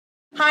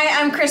Hi,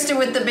 I'm Christa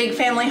with the Big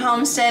Family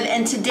Homestead,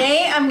 and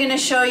today I'm going to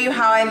show you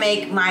how I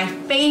make my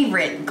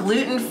favorite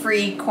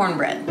gluten-free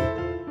cornbread.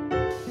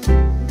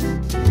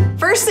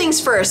 First things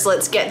first,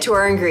 let's get to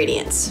our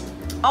ingredients.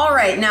 All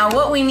right, now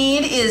what we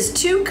need is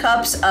 2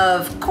 cups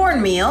of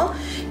cornmeal,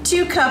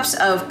 2 cups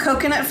of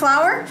coconut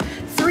flour,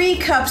 3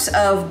 cups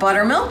of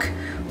buttermilk,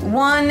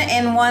 1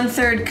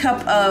 1/3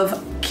 cup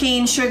of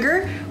cane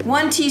sugar,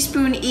 1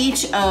 teaspoon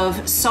each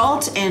of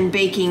salt and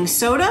baking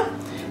soda,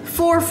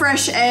 4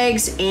 fresh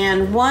eggs,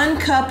 and 1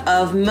 cup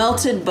of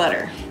melted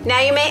butter. Now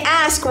you may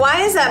ask,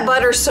 why is that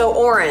butter so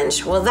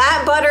orange? Well,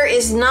 that butter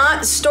is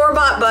not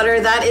store-bought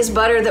butter. That is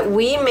butter that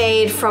we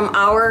made from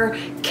our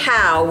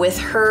cow with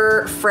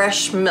her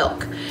fresh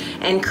milk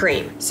and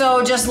cream.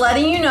 So just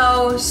letting you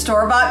know,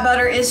 store-bought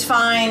butter is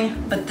fine,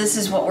 but this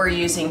is what we're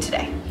using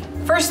today.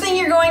 First thing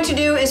you're going to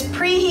do is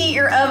preheat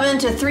your oven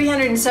to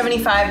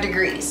 375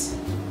 degrees.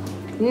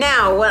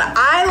 Now, what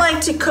I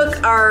like to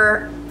cook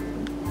our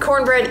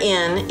cornbread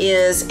in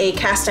is a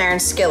cast iron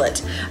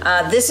skillet.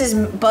 This is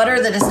butter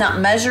that is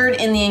not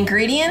measured in the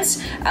ingredients,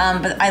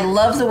 but I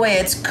love the way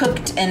it's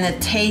cooked and the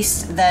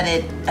taste that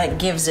it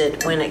gives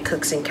it when it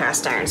cooks in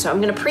cast iron. So I'm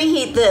gonna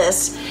preheat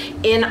this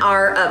in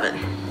our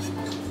oven.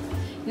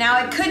 Now,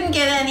 it couldn't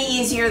get any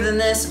easier than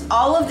this.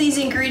 All of these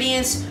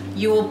ingredients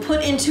you will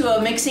put into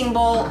a mixing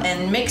bowl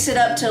and mix it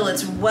up till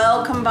it's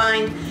well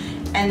combined,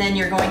 and then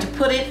you're going to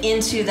put it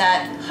into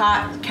that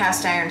hot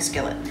cast iron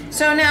skillet.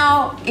 So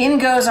now in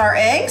goes our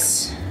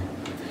eggs,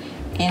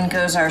 in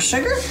goes our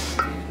sugar,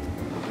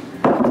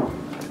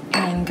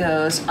 in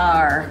goes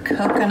our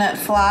coconut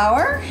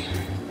flour,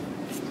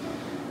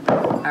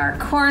 our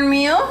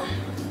cornmeal,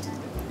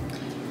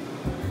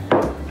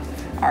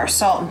 our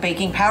salt and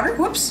baking powder,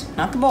 whoops,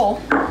 not the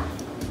bowl,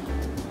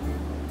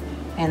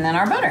 and then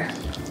our butter.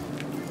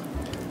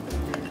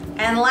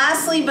 And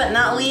lastly but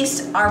not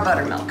least, our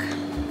buttermilk.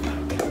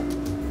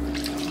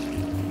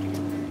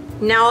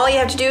 Now all you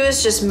have to do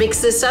is just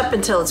mix this up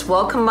until it's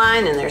well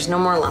combined and there's no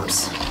more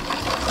lumps.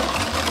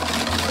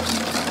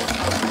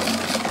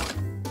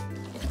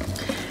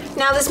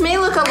 Now this may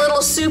look a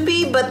little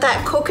soupy, but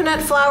that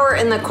coconut flour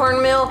and the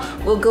cornmeal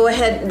will go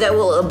ahead, that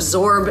will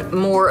absorb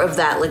more of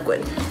that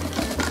liquid.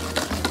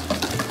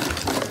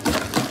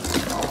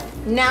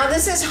 Now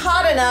this is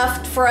hot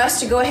enough for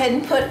us to go ahead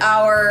and put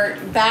our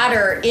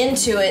batter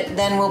into it,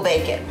 then we'll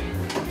bake it.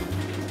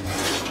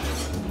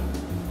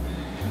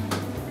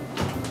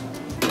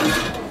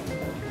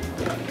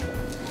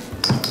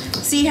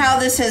 See how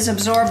this has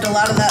absorbed a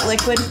lot of that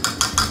liquid?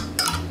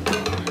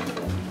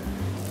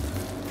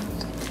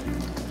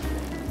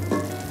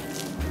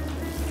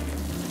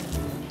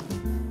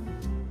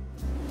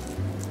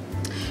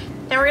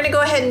 Now we're gonna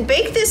go ahead and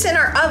bake this in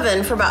our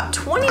oven for about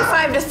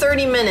 25 to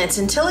 30 minutes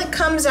until it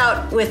comes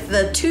out with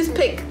the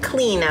toothpick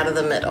clean out of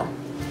the middle.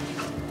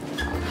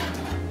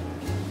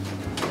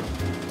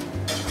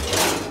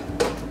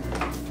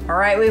 All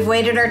right, we've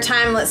waited our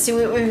time. Let's see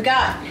what we've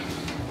got.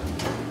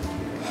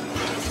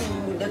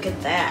 Look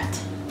at that.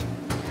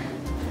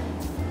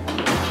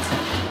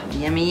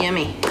 Yummy,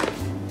 yummy.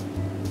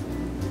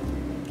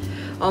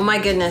 Oh my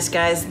goodness,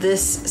 guys,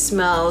 this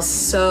smells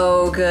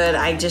so good.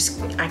 I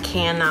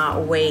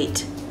cannot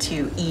wait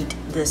to eat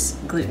this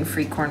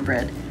gluten-free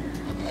cornbread.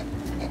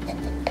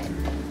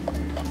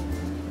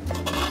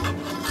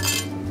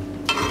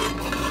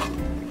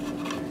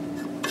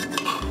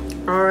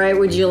 All right,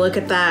 would you look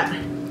at that?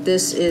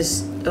 This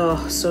is,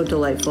 oh, so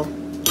delightful.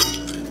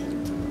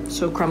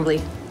 So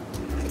crumbly.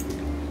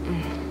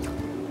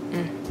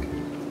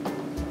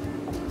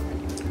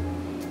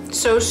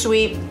 So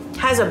sweet,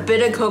 has a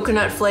bit of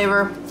coconut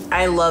flavor.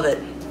 I love it.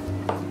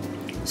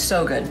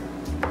 So good.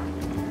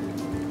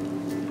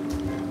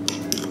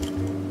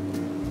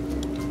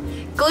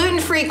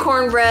 Gluten-free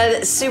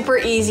cornbread, super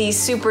easy,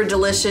 super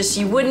delicious.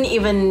 You wouldn't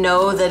even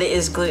know that it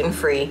is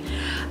gluten-free.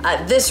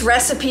 This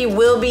recipe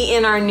will be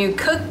in our new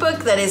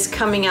cookbook that is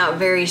coming out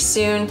very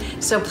soon,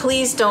 so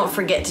please don't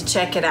forget to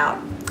check it out.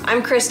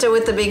 I'm Christa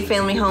with the Big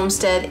Family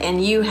Homestead,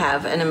 and you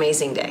have an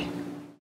amazing day.